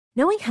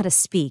Knowing how to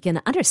speak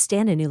and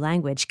understand a new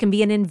language can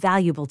be an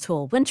invaluable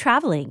tool when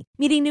traveling,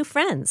 meeting new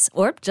friends,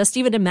 or just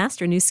even to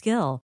master a new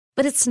skill.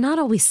 But it's not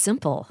always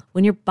simple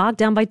when you're bogged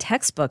down by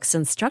textbooks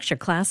and structured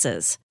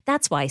classes.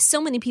 That's why so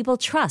many people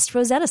trust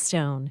Rosetta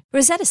Stone.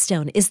 Rosetta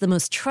Stone is the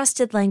most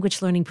trusted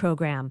language learning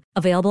program,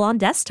 available on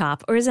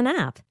desktop or as an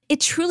app. It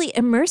truly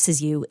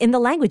immerses you in the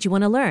language you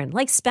want to learn,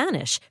 like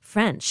Spanish,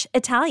 French,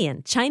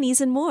 Italian,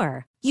 Chinese, and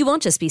more. You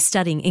won't just be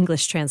studying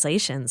English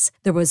translations.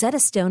 The Rosetta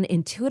Stone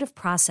intuitive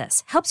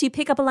process helps you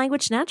pick up a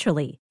language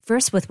naturally,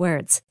 first with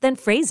words, then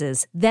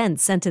phrases, then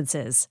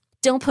sentences.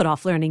 Don't put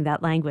off learning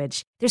that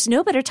language. There's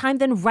no better time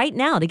than right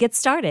now to get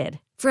started.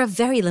 For a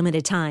very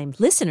limited time,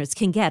 listeners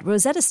can get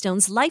Rosetta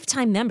Stone's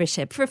lifetime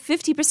membership for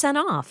 50%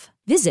 off.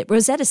 Visit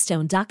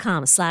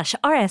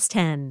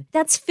rosettastone.com/rs10.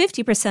 That's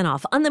 50%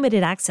 off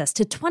unlimited access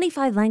to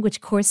 25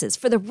 language courses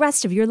for the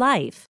rest of your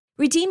life.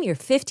 Redeem your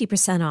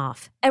 50%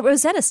 off at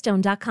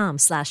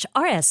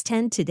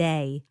rosettastone.com/rs10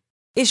 today.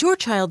 Is your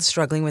child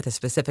struggling with a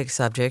specific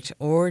subject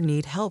or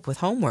need help with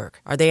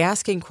homework? Are they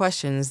asking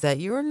questions that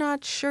you're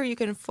not sure you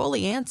can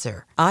fully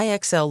answer?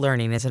 IXL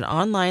Learning is an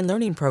online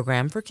learning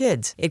program for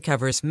kids. It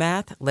covers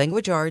math,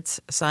 language arts,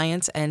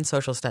 science, and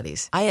social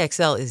studies.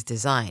 IXL is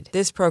designed.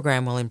 This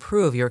program will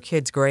improve your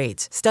kids'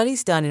 grades.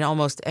 Studies done in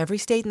almost every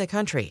state in the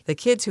country. The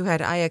kids who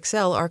had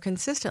IXL are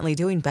consistently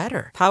doing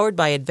better. Powered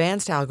by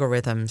advanced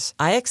algorithms,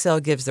 IXL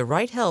gives the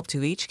right help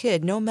to each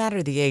kid no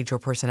matter the age or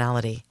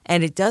personality.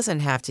 And it doesn't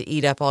have to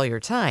eat up all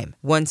your time.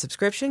 One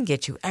subscription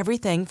gets you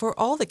everything for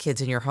all the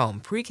kids in your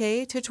home,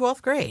 pre-K to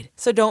 12th grade.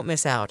 So don't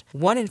miss out.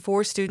 1 in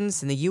 4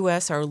 students in the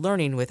U.S. are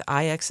learning with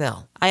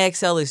IXL.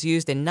 IXL is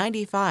used in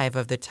 95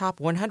 of the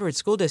top 100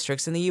 school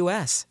districts in the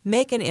U.S.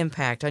 Make an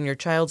impact on your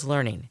child's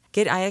learning.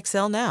 Get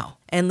IXL now.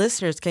 And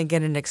listeners can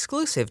get an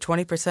exclusive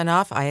 20%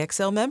 off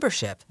IXL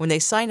membership when they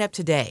sign up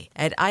today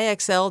at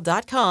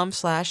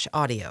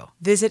IXL.com/audio.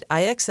 Visit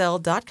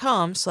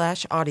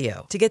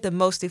IXL.com/audio to get the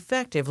most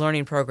effective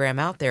learning program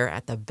out there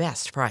at the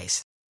best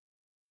price.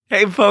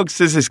 Hey folks,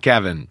 this is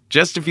Kevin.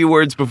 Just a few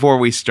words before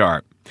we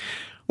start.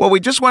 Well, we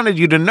just wanted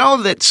you to know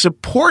that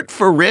support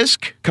for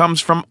Risk comes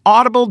from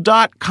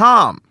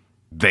Audible.com.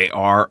 They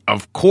are,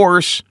 of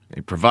course,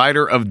 a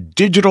provider of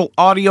digital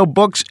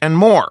audiobooks and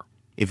more.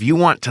 If you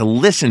want to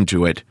listen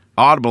to it,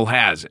 Audible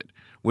has it.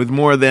 With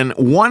more than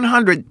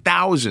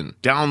 100,000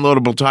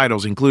 downloadable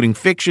titles, including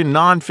fiction,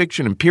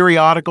 nonfiction, and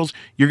periodicals,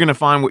 you're going to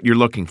find what you're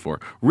looking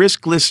for.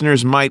 Risk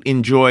listeners might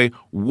enjoy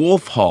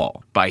Wolf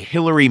Hall by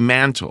Hilary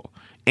Mantel.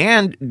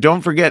 And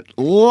don't forget,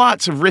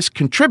 lots of Risk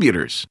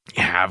contributors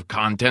have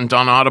content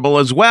on Audible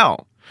as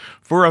well.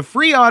 For a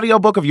free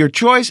audiobook of your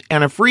choice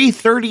and a free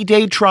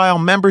 30-day trial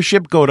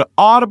membership, go to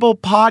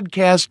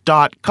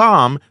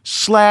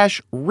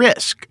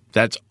audiblepodcast.com/risk.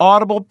 That's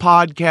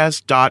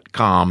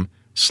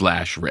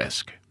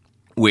audiblepodcast.com/risk.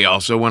 We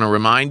also want to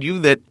remind you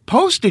that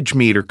postage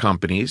meter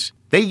companies,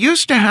 they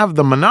used to have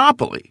the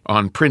monopoly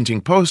on printing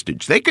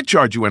postage. They could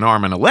charge you an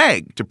arm and a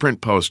leg to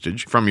print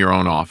postage from your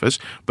own office,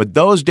 but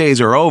those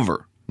days are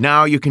over.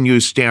 Now you can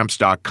use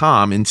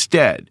Stamps.com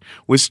instead.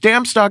 With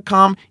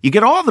Stamps.com, you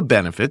get all the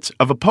benefits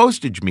of a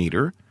postage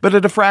meter, but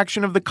at a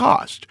fraction of the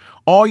cost.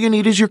 All you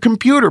need is your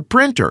computer,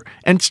 printer,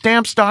 and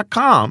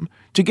Stamps.com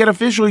to get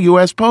official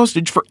U.S.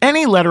 postage for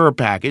any letter or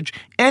package,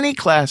 any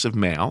class of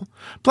mail.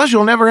 Plus,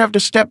 you'll never have to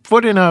step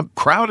foot in a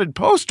crowded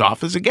post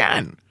office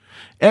again.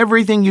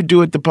 Everything you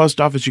do at the post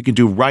office, you can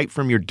do right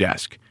from your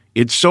desk.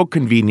 It's so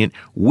convenient.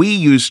 We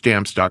use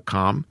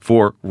Stamps.com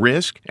for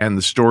Risk and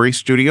the Story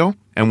Studio,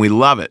 and we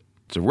love it.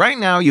 So right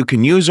now, you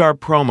can use our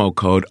promo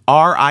code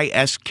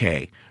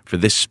RISK for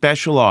this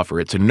special offer.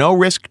 It's a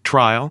no-risk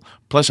trial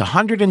plus a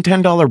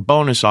 $110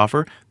 bonus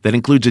offer that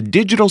includes a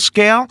digital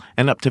scale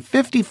and up to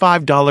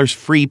 $55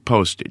 free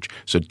postage.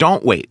 So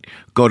don't wait.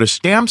 Go to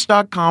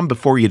Stamps.com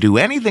before you do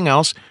anything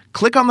else.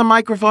 Click on the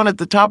microphone at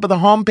the top of the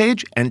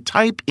homepage and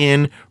type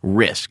in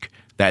RISK.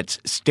 That's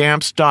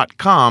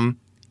Stamps.com.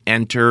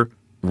 Enter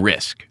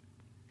RISK.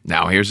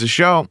 Now here's the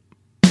show.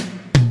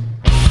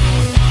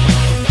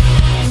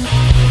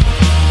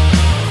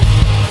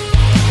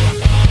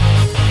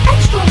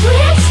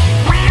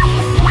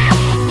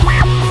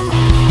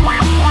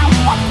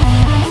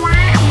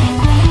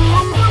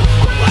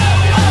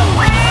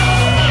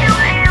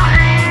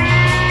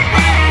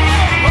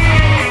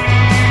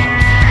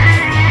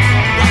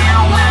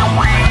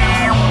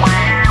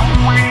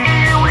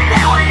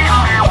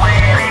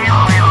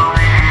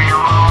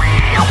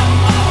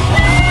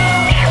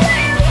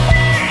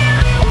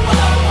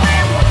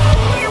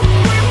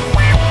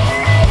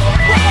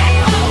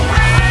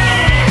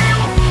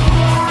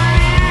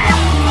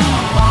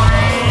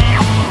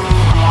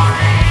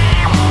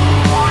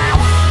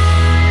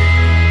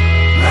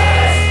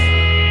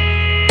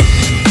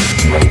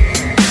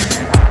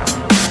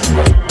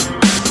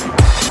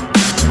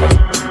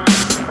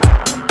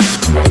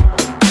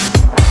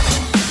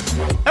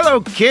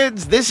 Hello,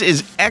 kids. This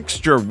is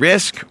Extra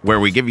Risk, where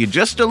we give you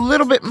just a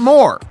little bit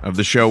more of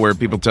the show where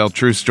people tell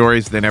true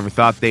stories they never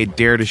thought they'd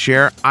dare to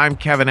share. I'm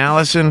Kevin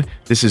Allison.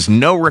 This is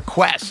No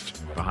Request.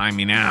 Behind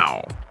me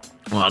now,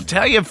 Well, I'll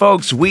tell you,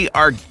 folks, we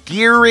are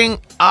gearing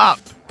up.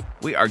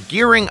 We are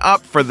gearing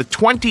up for the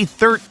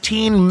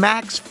 2013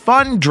 Max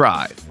Fun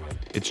Drive.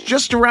 It's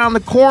just around the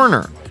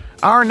corner.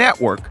 Our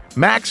network,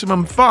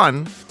 Maximum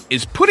Fun,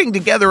 is putting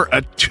together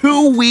a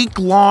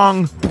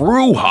 2-week-long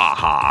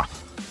brouhaha,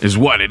 is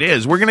what it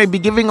is. We're going to be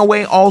giving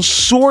away all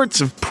sorts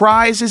of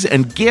prizes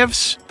and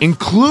gifts,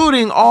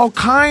 including all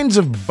kinds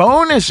of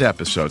bonus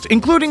episodes,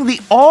 including the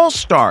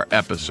all-star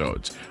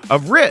episodes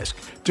of Risk,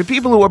 to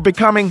people who are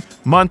becoming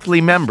monthly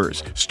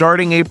members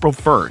starting April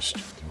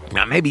 1st.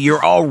 Now, maybe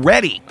you're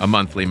already a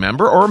monthly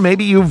member, or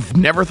maybe you've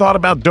never thought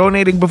about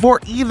donating before.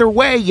 Either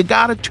way, you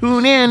gotta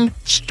tune in.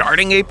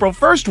 Starting April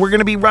 1st, we're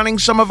gonna be running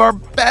some of our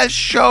best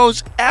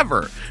shows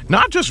ever.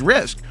 Not just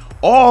Risk,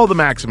 all the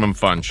Maximum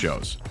Fun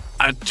shows.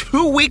 A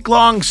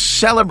 2-week-long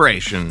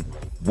celebration.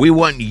 We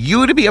want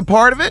you to be a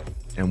part of it,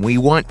 and we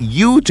want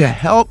you to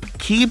help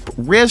keep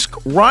Risk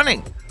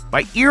running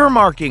by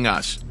earmarking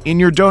us in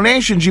your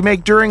donations you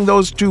make during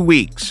those 2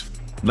 weeks.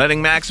 Letting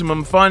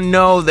Maximum Fun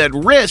know that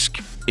Risk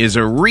is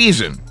a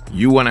reason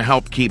you want to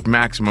help keep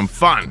Maximum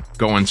Fun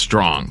going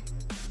strong.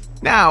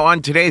 Now,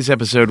 on today's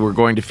episode, we're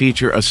going to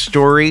feature a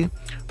story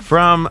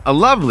from a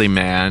lovely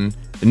man,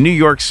 a New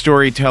York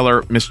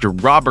storyteller, Mr.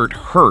 Robert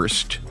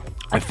Hurst.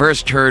 I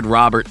first heard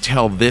Robert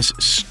tell this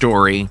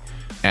story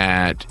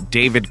at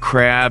David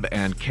Crabb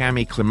and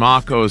Cami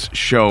Climaco's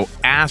show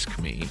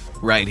Ask Me,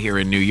 right here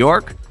in New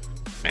York.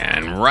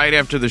 And right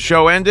after the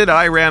show ended,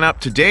 I ran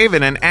up to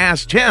David and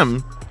asked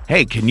him,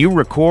 hey, can you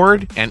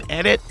record and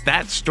edit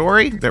that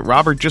story that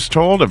Robert just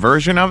told, a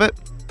version of it?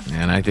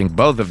 And I think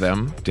both of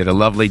them did a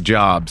lovely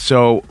job.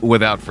 So,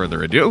 without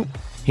further ado,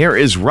 here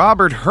is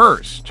Robert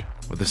Hurst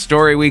with a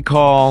story we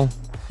call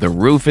The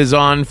Roof is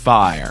on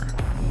Fire.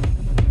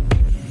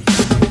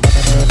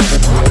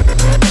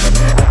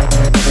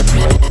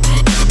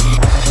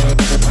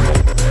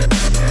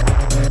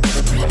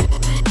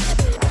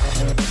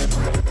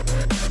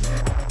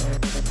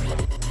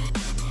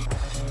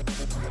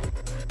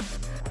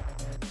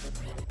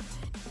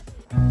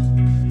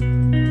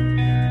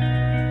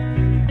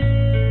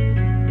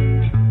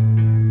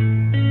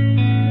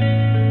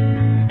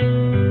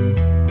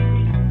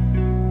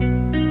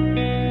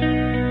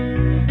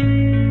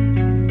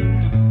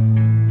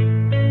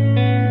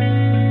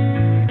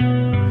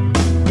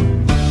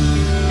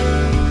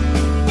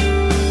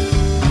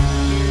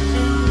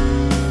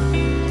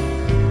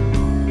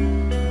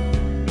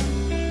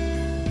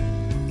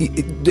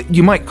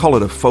 You might call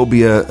it a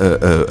phobia,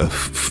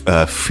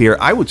 a fear.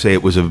 I would say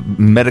it was a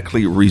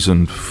medically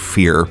reasoned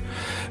fear,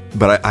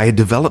 but I had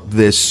developed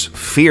this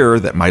fear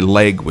that my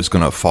leg was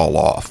going to fall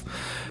off.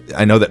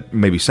 I know that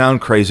maybe sound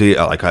crazy,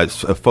 like a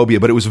phobia,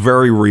 but it was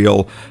very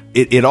real.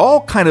 It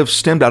all kind of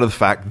stemmed out of the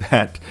fact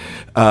that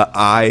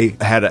I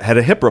had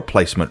a hip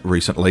replacement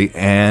recently,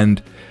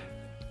 and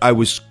I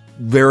was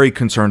very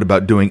concerned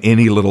about doing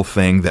any little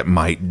thing that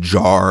might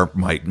jar,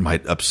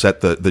 might upset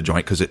the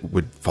joint because it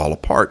would fall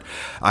apart.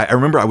 I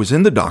remember I was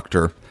in the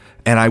doctor,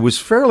 and I was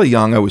fairly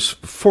young. I was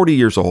 40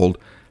 years old,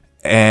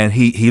 and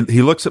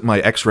he looks at my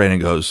X-ray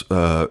and goes,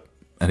 and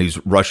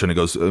he's Russian. He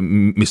goes,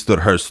 Mr.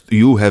 Hurst,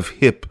 you have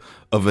hip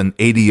of an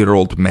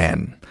 80-year-old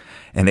man.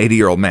 An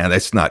 80-year-old man,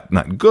 that's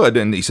not good.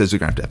 And he says, you're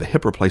going to have a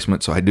hip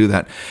replacement. So I do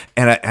that.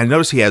 And I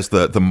notice he has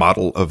the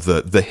model of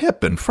the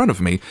hip in front of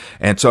me.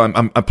 And so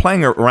I'm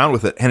playing around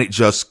with it, and it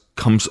just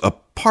comes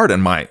apart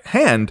in my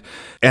hand.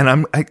 And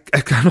I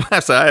kind of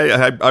laugh.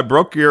 I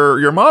broke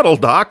your model,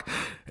 Doc.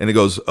 And he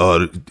goes,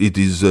 it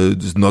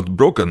is not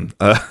broken.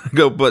 I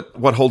go, but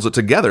what holds it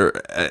together?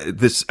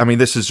 This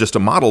is just a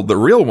model. The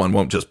real one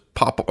won't just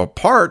pop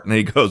apart. And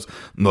he goes,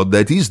 no,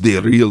 that is the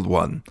real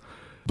one.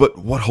 But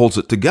what holds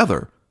it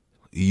together?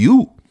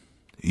 You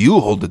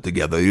hold it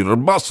together, your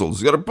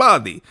muscles, your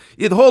body,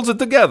 it holds it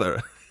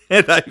together.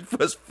 And I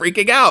was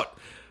freaking out.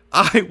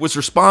 I was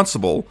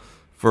responsible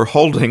for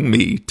holding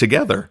me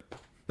together.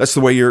 That's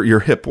the way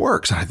your hip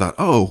works. And I thought,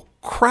 oh,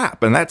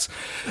 crap. And that's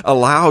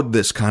allowed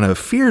this kind of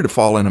fear to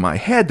fall into my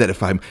head that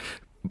if I'm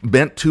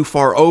bent too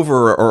far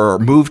over or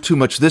moved too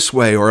much this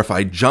way, or if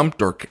I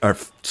jumped or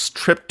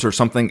tripped or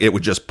something, it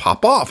would just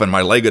pop off and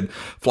my leg would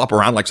flop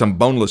around like some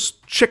boneless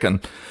chicken.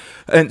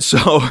 And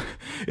so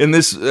in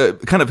this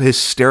kind of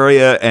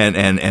hysteria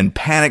and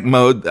panic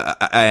mode,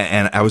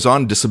 and I was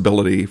on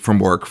disability from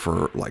work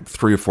for like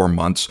 3 or 4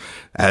 months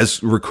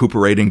as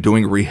recuperating,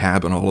 doing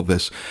rehab and all of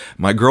this.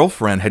 My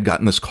girlfriend had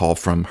gotten this call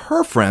from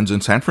her friends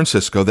in San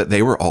Francisco that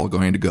they were all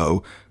going to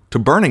go to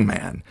Burning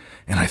Man.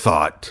 And I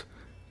thought,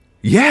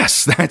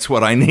 yes, that's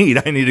what I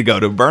need. I need to go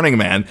to Burning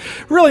Man.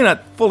 Really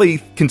not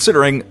fully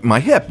considering my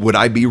hip. Would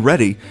I be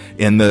ready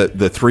in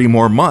the 3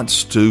 more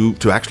months to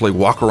actually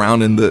walk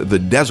around in the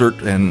desert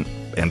and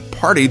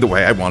party the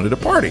way I wanted to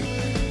party?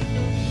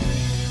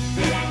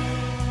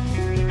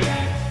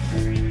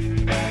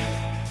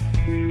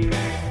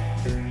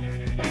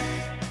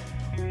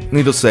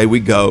 Needless to say,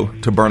 we go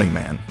to Burning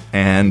Man,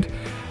 and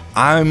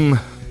I'm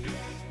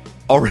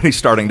already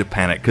starting to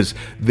panic because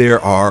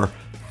there are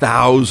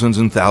thousands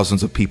and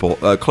thousands of people,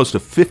 close to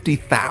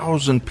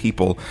 50,000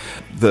 people.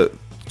 The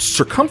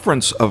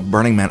circumference of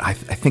Burning Man, I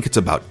think it's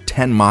about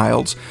 10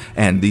 miles,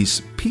 and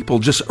these people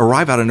just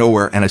arrive out of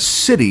nowhere, and a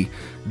city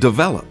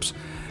develops.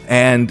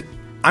 And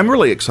I'm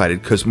really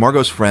excited because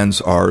Margot's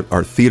friends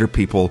are theater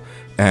people,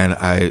 and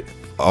I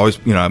always,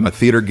 I'm a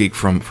theater geek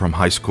from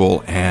high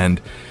school, and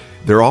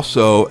they're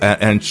also,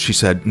 and she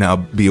said, now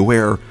be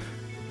aware,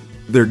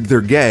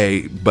 they're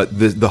gay, but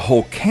the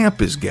whole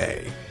camp is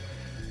gay.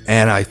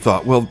 And I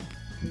thought, well,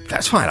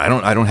 that's fine.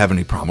 I don't have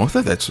any problem with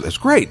it. That's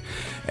great.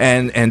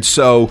 And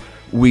so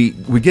we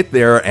get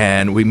there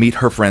and we meet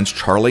her friends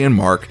Charlie and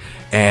Mark,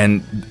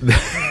 and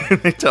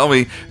they tell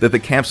me that the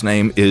camp's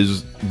name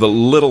is the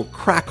Little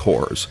Crack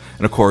Whores,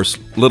 and of course,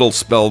 little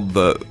spelled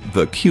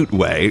the cute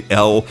way,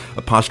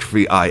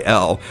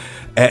 L''IL.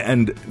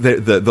 And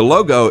the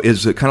logo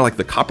is kind of like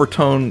the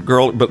Coppertone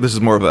girl, but this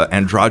is more of an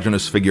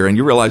androgynous figure. And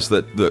you realize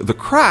that the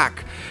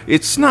crack,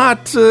 it's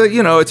not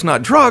it's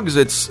not drugs,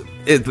 it's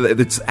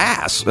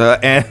ass.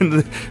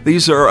 And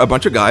these are a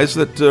bunch of guys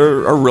that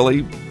are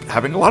really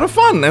having a lot of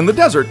fun in the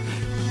desert.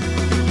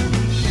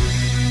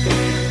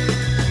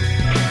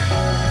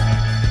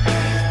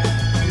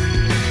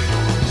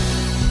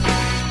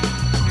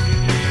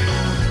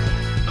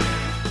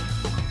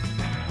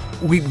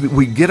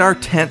 We get our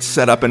tent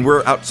set up, and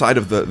we're outside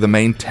of the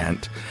main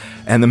tent,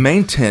 and the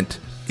main tent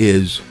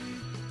is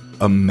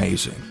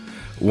amazing.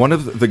 One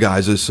of the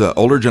guys, this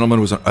older gentleman,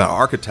 was an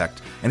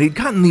architect, and he'd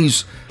gotten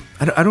these,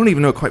 I don't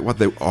even know quite what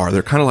they are.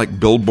 They're kind of like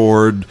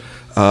billboard,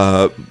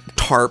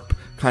 tarp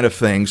kind of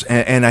things,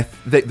 and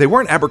they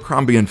weren't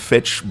Abercrombie &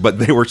 Fitch, but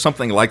they were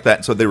something like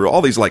that. So they were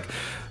all these like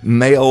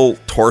male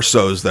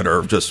torsos that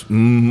are just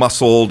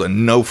muscled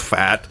and no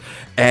fat.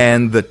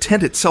 And the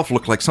tent itself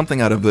looked like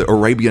something out of the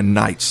Arabian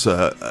Nights,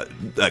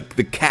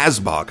 the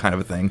Casbah kind of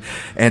a thing.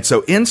 And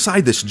so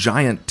inside this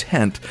giant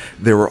tent,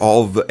 there were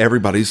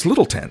everybody's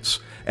little tents.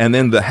 And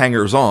then the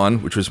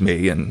hangers-on, which was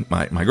me and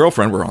my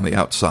girlfriend, were on the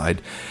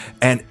outside.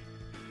 And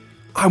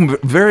I'm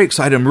very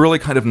excited. I'm really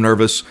kind of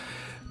nervous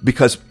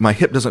because my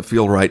hip doesn't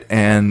feel right.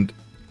 And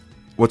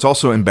what's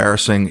also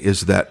embarrassing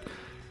is that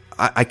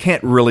I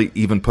can't really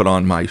even put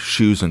on my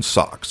shoes and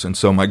socks. And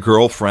so my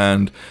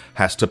girlfriend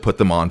has to put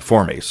them on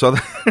for me. So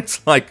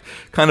it's like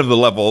kind of the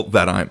level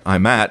that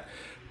I'm at.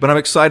 But I'm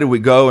excited. We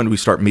go and we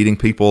start meeting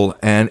people,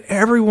 and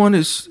everyone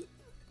is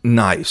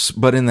nice,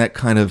 but in that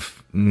kind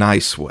of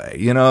nice way.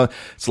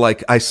 It's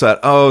like I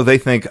said, they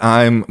think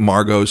I'm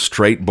Margot's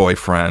straight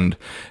boyfriend,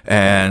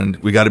 and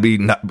we got to be,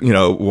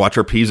 watch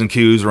our P's and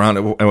Q's around,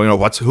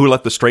 who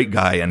let the straight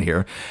guy in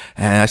here.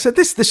 And I said,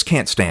 this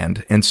can't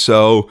stand. And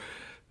so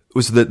it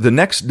was the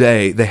next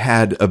day they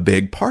had a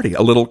big party,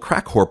 a little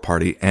crack whore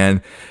party, and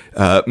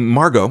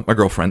Margot, my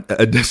girlfriend,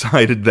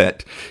 decided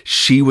that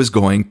she was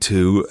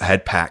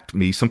had packed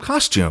me some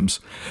costumes.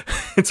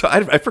 And so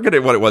I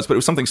forget what it was, but it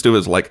was something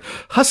stupid, like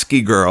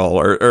Husky Girl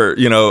or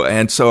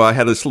and so I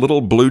had this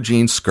little blue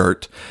jean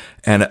skirt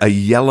and a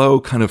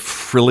yellow kind of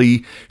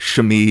frilly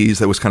chemise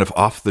that was kind of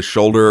off the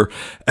shoulder,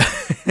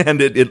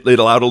 and it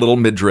allowed a little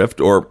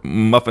midriff or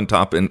muffin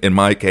top in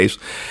my case.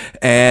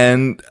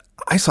 And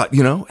I thought,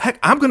 heck,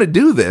 I'm going to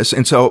do this.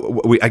 And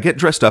so I get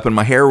dressed up, and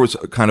my hair was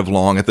kind of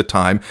long at the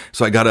time.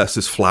 So I got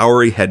this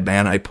flowery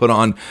headband. I put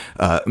on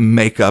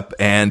makeup,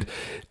 and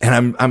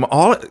I'm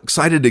all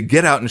excited to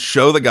get out and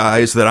show the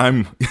guys that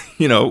I'm,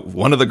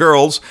 one of the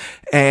girls.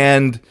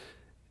 And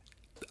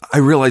I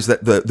realized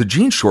that the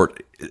jean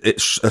skirt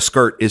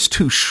is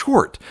too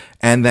short,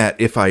 and that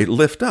if I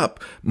lift up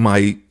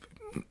my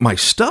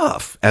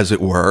stuff, as it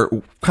were,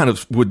 kind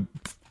of would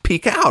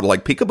peek out,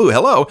 like peekaboo,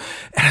 hello.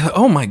 And I thought,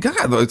 oh my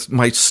God,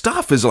 my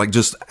stuff is like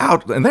just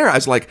out in there. I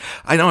was like,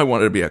 I know I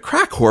wanted to be a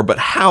crack whore, but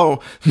how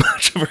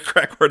much of a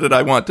crack whore did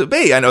I want to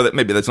be? I know that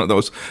maybe that's not the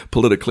most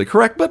politically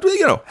correct, but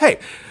hey,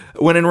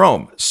 when in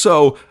Rome.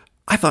 So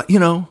I thought,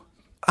 I'm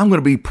going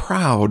to be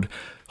proud,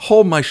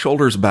 hold my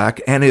shoulders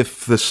back, and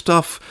if the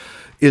stuff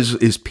is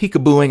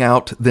peekabooing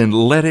out, then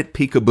let it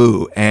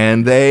peekaboo.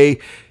 And they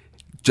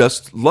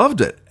just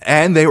loved it.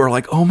 And they were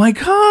like, oh my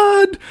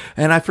God.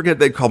 And I forget,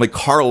 they called me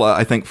Carla,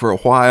 I think, for a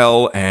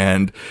while.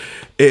 And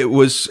it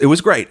was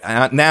great.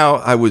 Now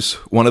I was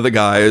one of the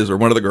guys or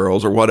one of the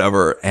girls or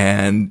whatever,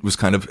 and was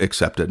kind of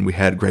accepted. And we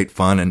had great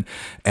fun.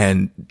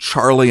 And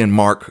Charlie and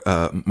Mark,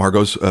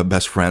 Margot's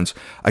best friends,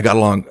 I got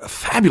along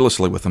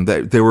fabulously with them.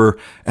 They were,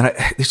 and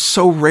it's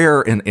so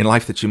rare in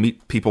life that you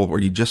meet people where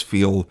you just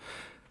feel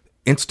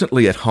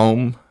instantly at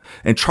home.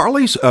 And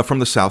Charlie's from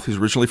the South. He's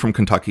originally from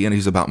Kentucky, and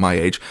he's about my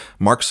age.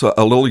 Mark's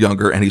a little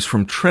younger, and he's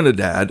from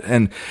Trinidad.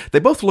 And they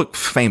both look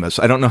famous.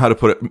 I don't know how to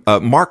put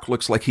it. Mark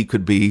looks like he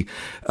could be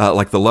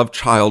like the love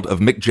child of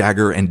Mick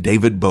Jagger and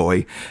David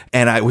Bowie.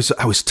 And I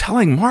was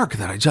telling Mark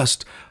that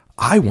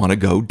I want to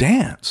go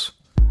dance.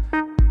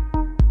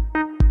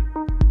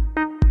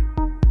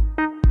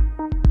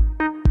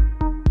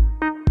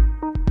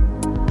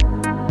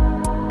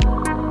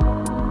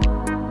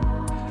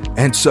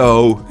 And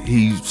so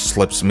he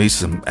slips me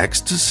some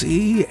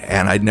ecstasy,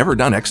 and I'd never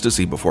done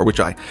ecstasy before, which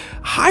I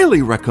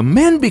highly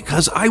recommend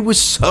because I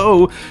was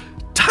so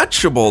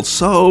touchable,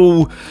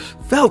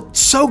 felt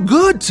so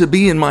good to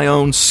be in my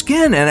own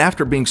skin. And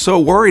after being so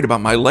worried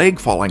about my leg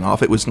falling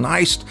off, it was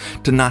nice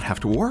to not have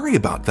to worry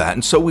about that.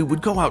 And so we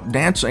would go out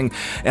dancing,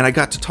 and I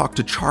got to talk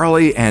to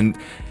Charlie, and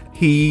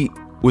he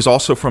was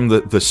also from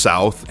the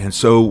South. And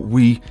so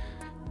we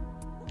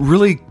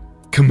really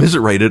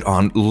commiserated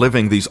on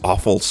living these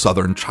awful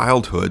Southern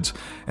childhoods.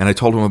 And I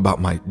told him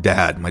about my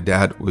dad. My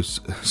dad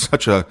was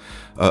such a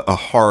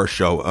horror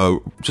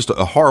show, just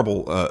a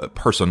horrible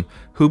person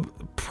who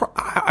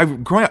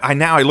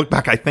I look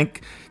back,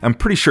 I'm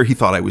pretty sure he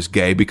thought I was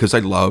gay because I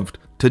loved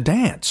to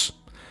dance.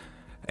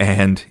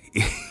 And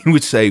he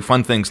would say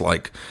fun things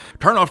like,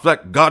 "Turn off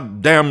that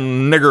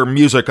goddamn nigger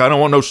music. I don't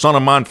want no son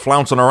of mine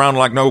flouncing around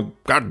like no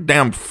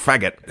goddamn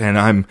faggot." And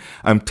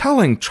I'm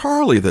telling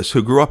Charlie this,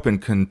 who grew up in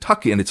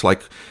Kentucky, and it's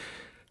like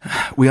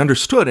we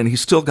understood, and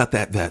he's still got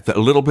that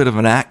little bit of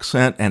an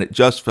accent, and it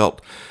just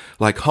felt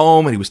like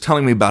home. And he was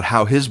telling me about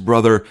how his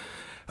brother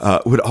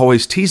would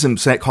always tease him,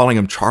 calling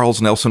him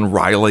Charles Nelson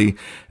Riley.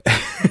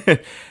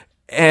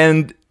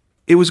 And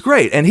it was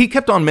great. And he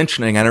kept on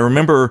mentioning, and I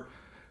remember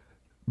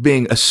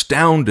being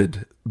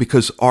astounded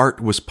because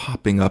art was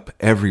popping up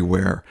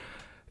everywhere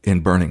in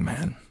Burning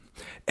Man.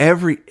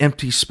 Every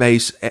empty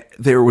space,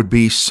 there would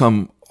be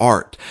some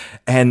art.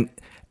 And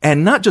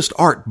not just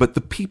art, but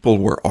the people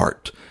were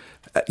art.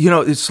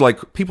 It's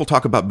like people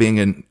talk about being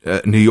in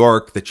New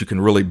York, that you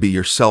can really be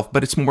yourself,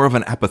 but it's more of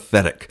an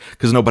apathetic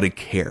because nobody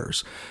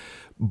cares.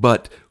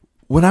 But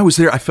when I was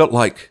there, I felt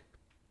like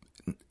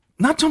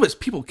not so much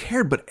people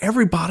cared, but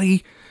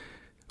everybody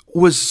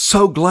was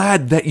so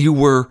glad that you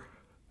were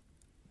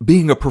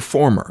being a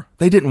performer.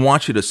 They didn't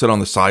want you to sit on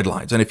the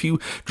sidelines. And if you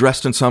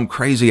dressed in some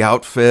crazy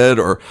outfit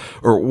or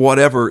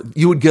whatever,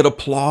 you would get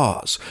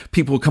applause.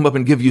 People would come up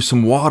and give you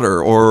some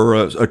water or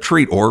a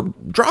treat or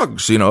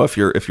drugs, if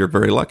you're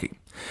very lucky.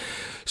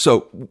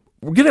 So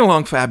we're getting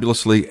along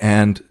fabulously,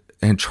 and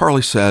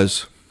Charlie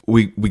says,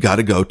 we got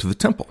to go to the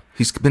temple.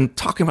 He's been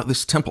talking about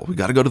this temple. We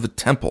got to go to the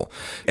temple.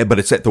 But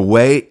it's at the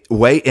way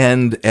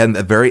end and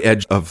the very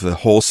edge of the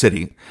whole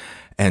city.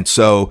 And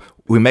so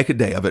we make a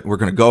day of it. We're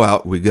going to go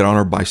out. We get on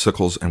our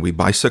bicycles and we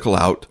bicycle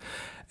out,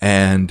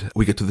 and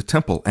we get to the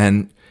temple.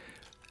 And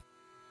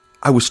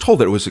I was told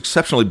that it was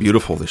exceptionally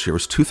beautiful this year.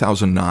 It was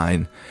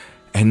 2009,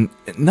 and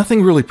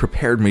nothing really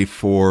prepared me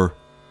for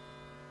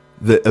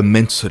the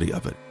immensity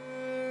of it.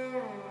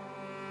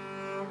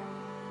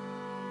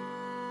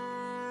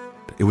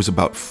 It was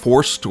about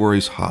 4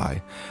 stories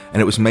high,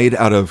 and it was made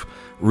out of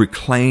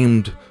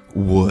reclaimed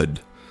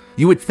wood.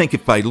 You would think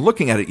if by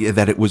looking at it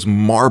that it was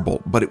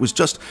marble, but it was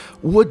just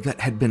wood that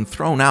had been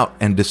thrown out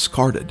and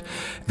discarded.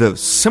 The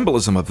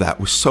symbolism of that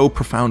was so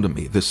profound to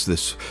me,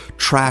 this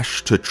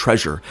trash to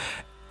treasure.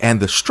 And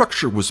the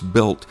structure was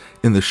built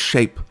in the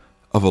shape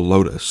of a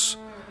lotus.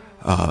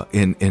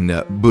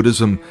 In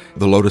Buddhism,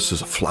 the lotus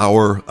is a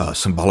flower,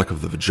 symbolic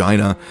of the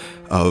vagina,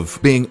 of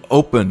being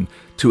open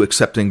to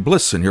accepting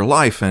bliss in your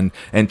life. And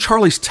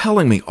Charlie's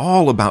telling me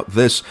all about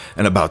this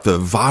and about the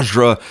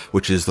Vajra,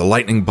 which is the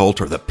lightning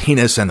bolt, or the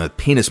penis, and the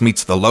penis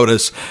meets the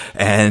lotus,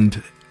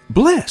 and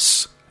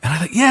bliss. And I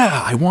thought,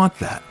 yeah, I want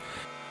that.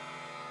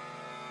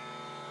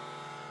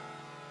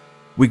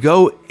 We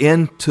go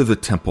into the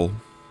temple,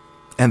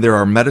 and there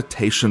are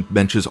meditation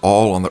benches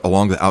all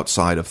along the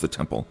outside of the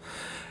temple.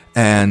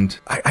 And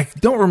I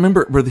don't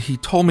remember whether he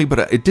told me,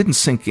 but it didn't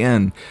sink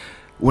in.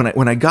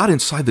 When I got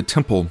inside the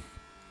temple,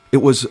 it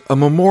was a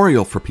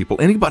memorial for people.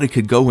 Anybody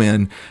could go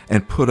in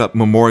and put up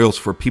memorials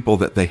for people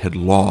that they had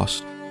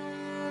lost.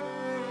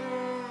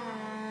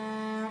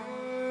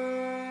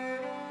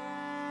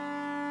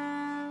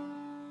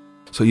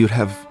 So you'd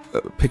have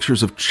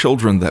pictures of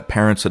children that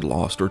parents had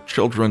lost, or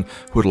children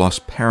who had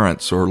lost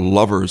parents or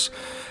lovers.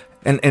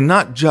 And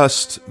not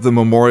just the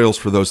memorials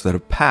for those that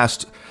have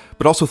passed,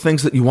 but also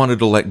things that you wanted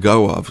to let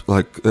go of.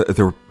 Like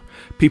there were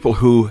people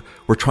who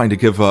were trying to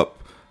give up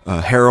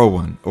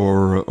heroin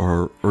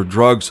or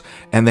drugs,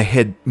 and they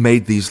had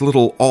made these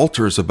little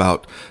altars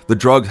about the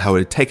drug, how it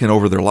had taken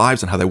over their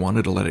lives and how they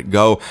wanted to let it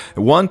go.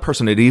 And one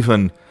person had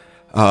even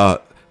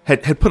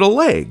had put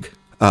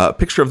a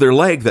picture of their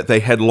leg that they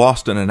had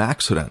lost in an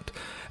accident,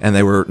 and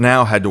they were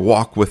now had to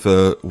walk with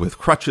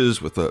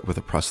crutches, with a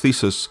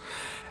prosthesis,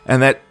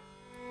 and that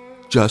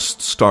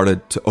just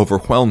started to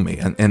overwhelm me.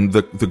 And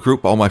the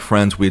group, all my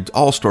friends, we'd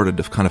all started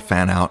to kind of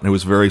fan out, and it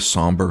was very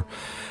somber.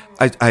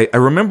 I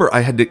remember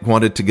I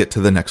wanted to get to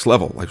the next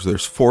level. Like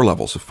there's 4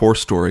 levels of 4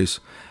 stories,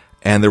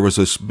 and there was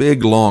this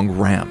big long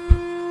ramp.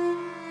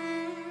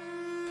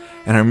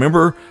 And I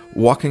remember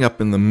walking up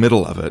in the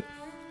middle of it,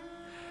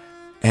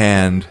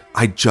 and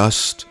I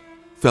just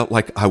felt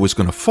like I was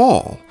going to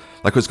fall.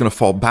 Like I was going to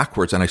fall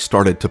backwards, and I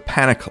started to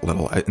panic a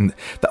little. And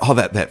all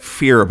that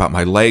fear about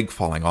my leg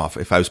falling off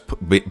if I was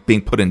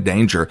being put in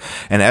danger.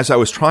 And as I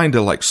was trying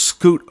to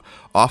scoot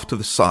off to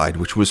the side,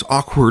 which was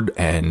awkward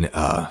and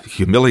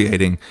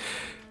humiliating,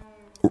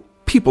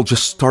 people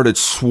just started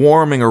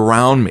swarming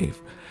around me,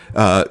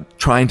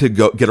 trying to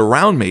get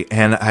around me.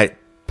 And I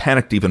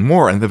panicked even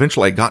more. And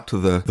eventually I got to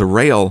the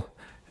rail,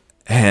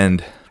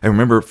 and I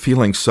remember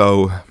feeling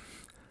so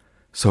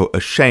so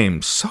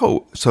ashamed,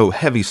 so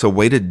heavy, so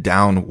weighted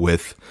down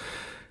with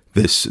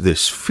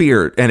this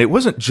fear. And it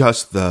wasn't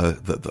just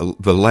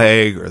the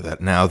leg, or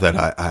that now that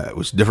I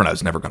was different, I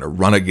was never going to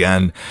run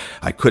again.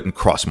 I couldn't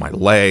cross my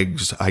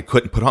legs. I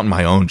couldn't put on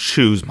my own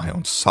shoes, my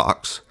own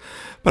socks.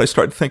 But I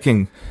started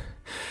thinking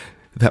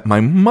that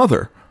my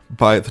mother,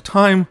 by the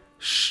time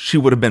she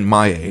would have been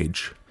my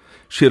age,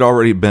 she had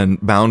already been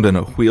bound in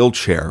a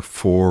wheelchair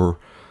for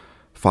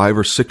 5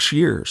 or 6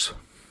 years.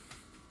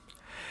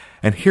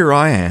 And here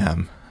I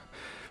am,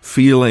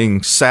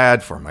 feeling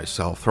sad for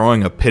myself,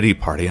 throwing a pity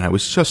party, and I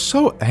was just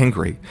so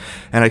angry.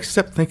 And I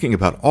kept thinking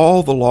about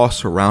all the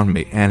loss around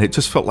me, and it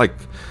just felt like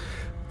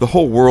the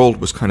whole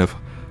world was kind of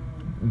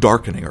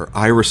darkening or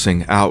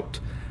irising out.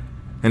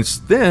 And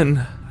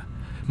then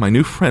my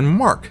new friend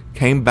Mark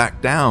came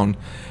back down,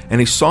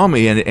 and he saw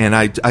me, and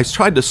I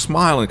tried to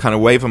smile and kind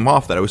of wave him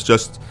off that I was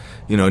just,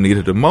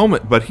 needed a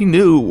moment, but he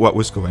knew what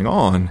was going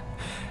on.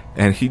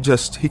 And he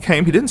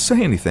came, he didn't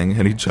say anything,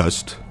 and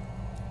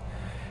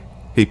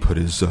he put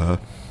his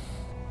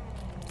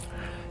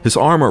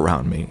arm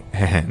around me,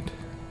 and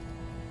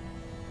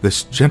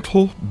this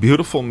gentle,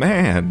 beautiful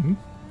man,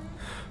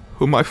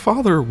 who my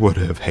father would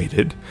have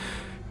hated,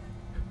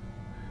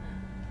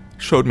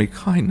 showed me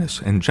kindness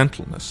and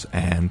gentleness,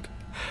 and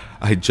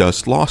I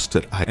just lost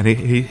it. And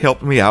he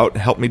helped me out,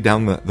 helped me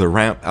down the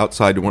ramp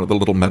outside to one of the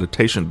little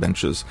meditation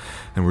benches,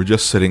 and we're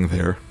just sitting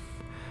there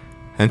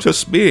and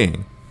just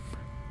being.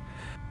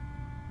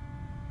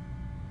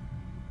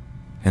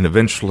 And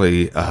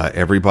eventually,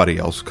 everybody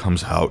else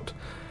comes out,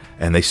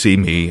 and they see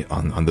me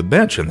on the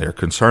bench, and they're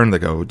concerned. They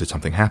go, "Did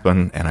something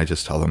happen?" And I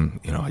just tell them,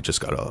 I just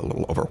got a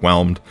little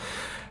overwhelmed.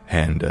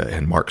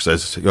 And Mark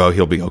says, "Oh,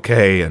 he'll be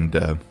okay." And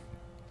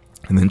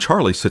then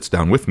Charlie sits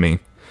down with me,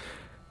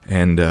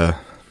 and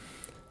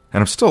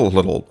I'm still a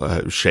little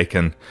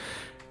shaken.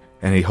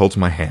 And he holds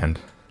my hand,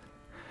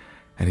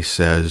 and he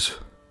says,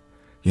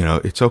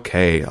 "It's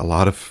okay. A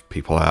lot of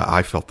people,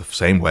 I felt the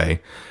same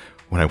way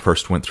when I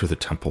first went through the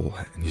temple,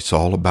 and it's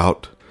all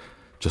about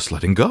just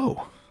letting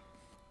go.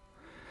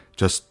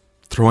 Just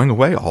throwing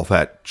away all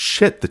that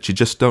shit that you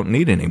just don't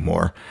need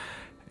anymore."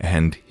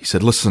 And he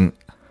said, "Listen,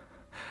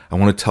 I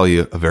want to tell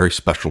you a very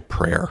special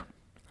prayer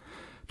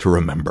to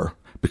remember,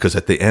 because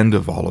at the end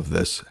of all of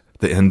this,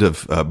 the end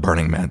of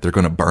Burning Man, they're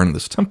going to burn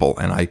this temple."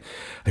 And I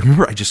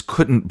remember I just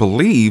couldn't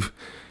believe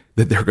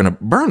that they're going to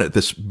burn it,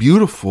 this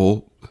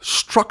beautiful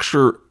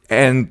structure,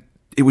 and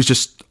it was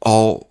just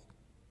all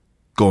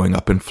going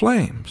up in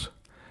flames.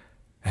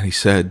 And he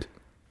said,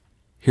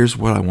 "Here's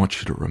what I want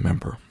you to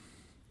remember."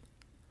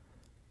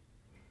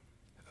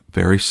 A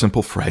very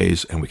simple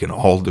phrase, and we can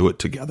all do it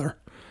together.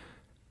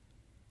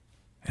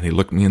 And he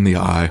looked me in the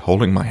eye,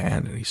 holding my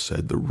hand, and he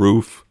said, the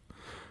roof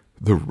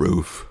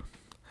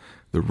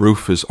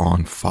is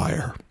on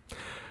fire.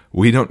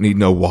 We don't need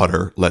no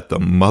water. Let the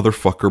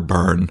motherfucker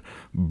burn.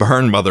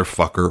 Burn,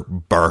 motherfucker,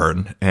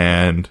 burn."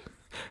 And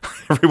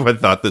everyone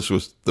thought this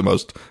was the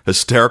most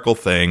hysterical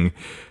thing.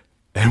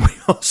 And we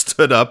all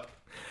stood up,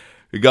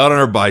 we got on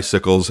our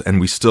bicycles, and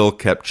we still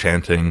kept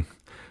chanting,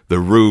 the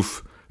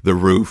roof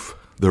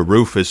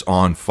is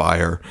on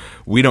fire.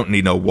 We don't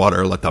need no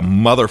water. Let the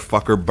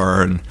motherfucker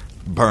burn.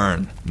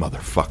 Burn,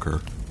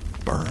 motherfucker,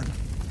 burn.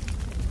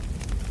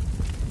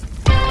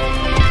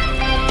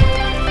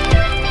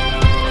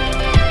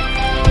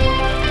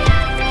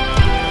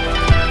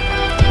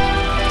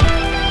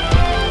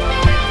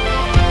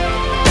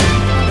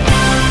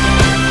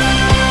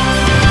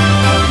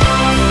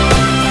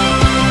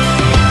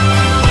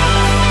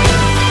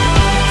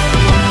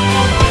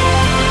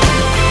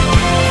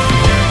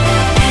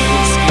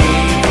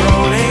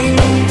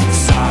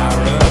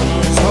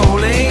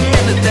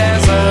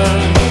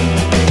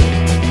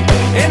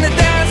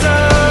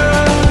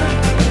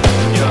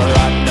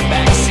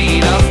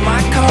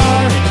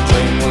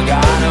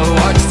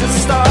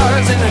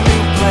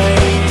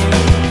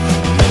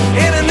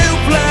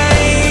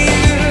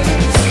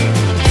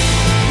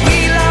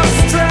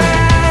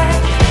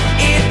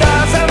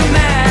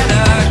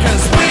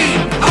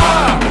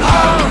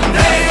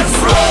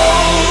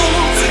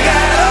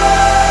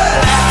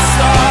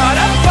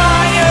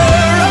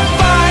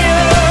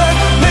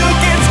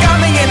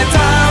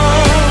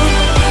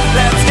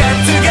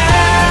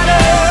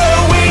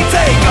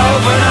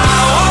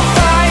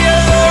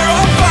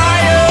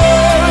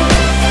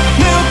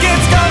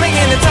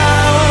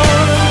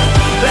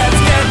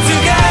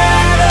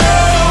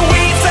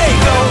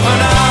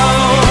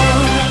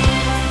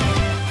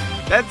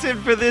 That's it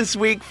for this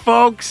week,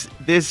 folks.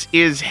 This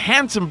is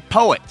Handsome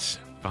Poets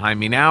behind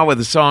me now with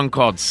a song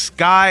called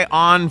Sky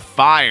on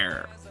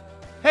Fire.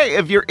 Hey,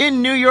 if you're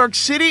in New York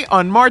City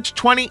on March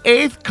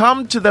 28th,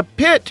 come to the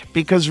Pit,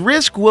 because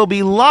Risk will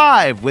be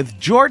live with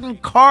Jordan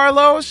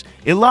Carlos,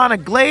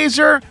 Ilana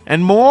Glazer,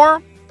 and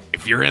more.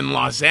 If you're in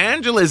Los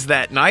Angeles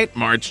that night,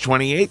 March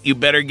 28th, you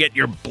better get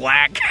your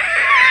black...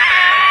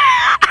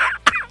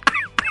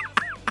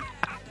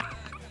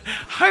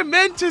 I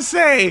meant to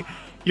say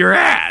your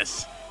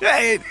ass.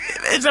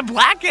 It's a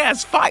black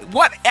ass fight.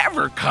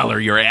 Whatever color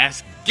your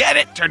ass, get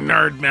it to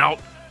Nerd Melt.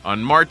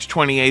 on March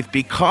 28th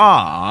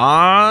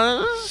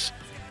because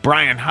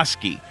Brian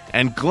Husky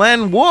and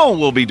Glenn Wool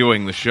will be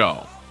doing the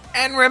show.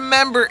 And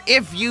remember,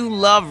 if you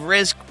love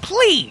Risk,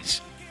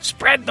 please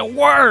spread the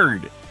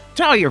word.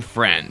 Tell your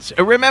friends.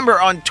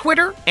 Remember, on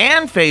Twitter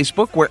and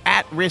Facebook, we're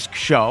at Risk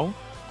Show.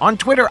 On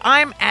Twitter,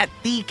 I'm at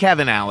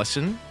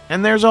 @TheKevinAllison.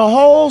 And there's a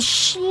whole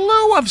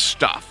slew of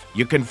stuff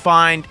you can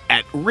find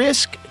at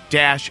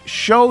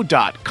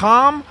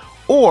risk-show.com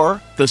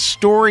or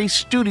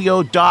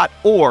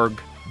thestorystudio.org,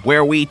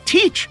 where we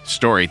teach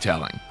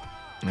storytelling.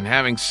 And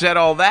having said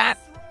all that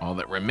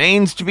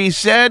remains to be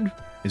said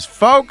is,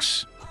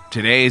 folks,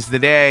 today's the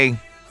day.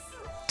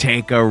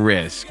 Take a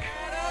risk. We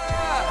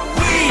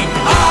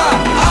are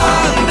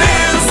on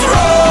this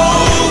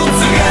road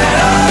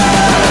together.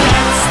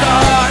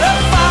 Start a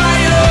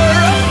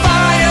fire.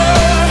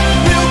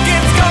 New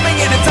kids coming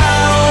into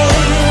town.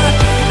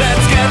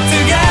 Let's get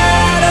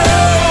together.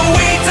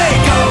 We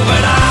take over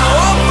now.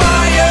 A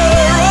fire.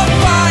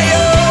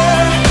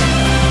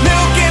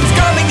 New kids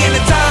coming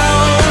into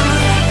town.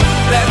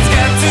 Let's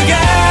get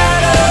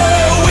together.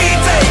 We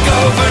take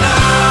over now.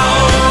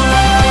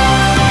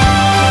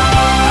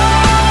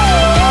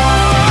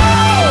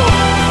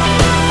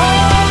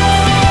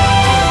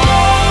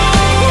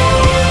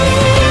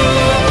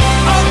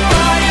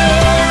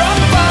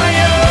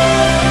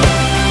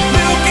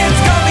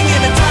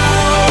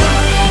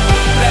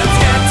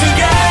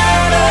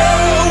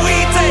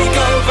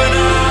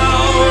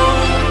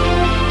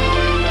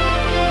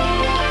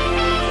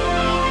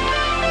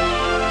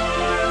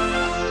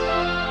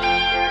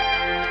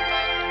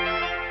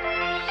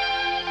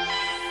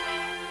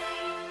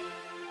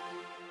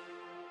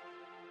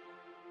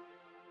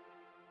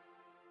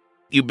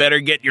 You better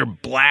get your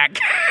black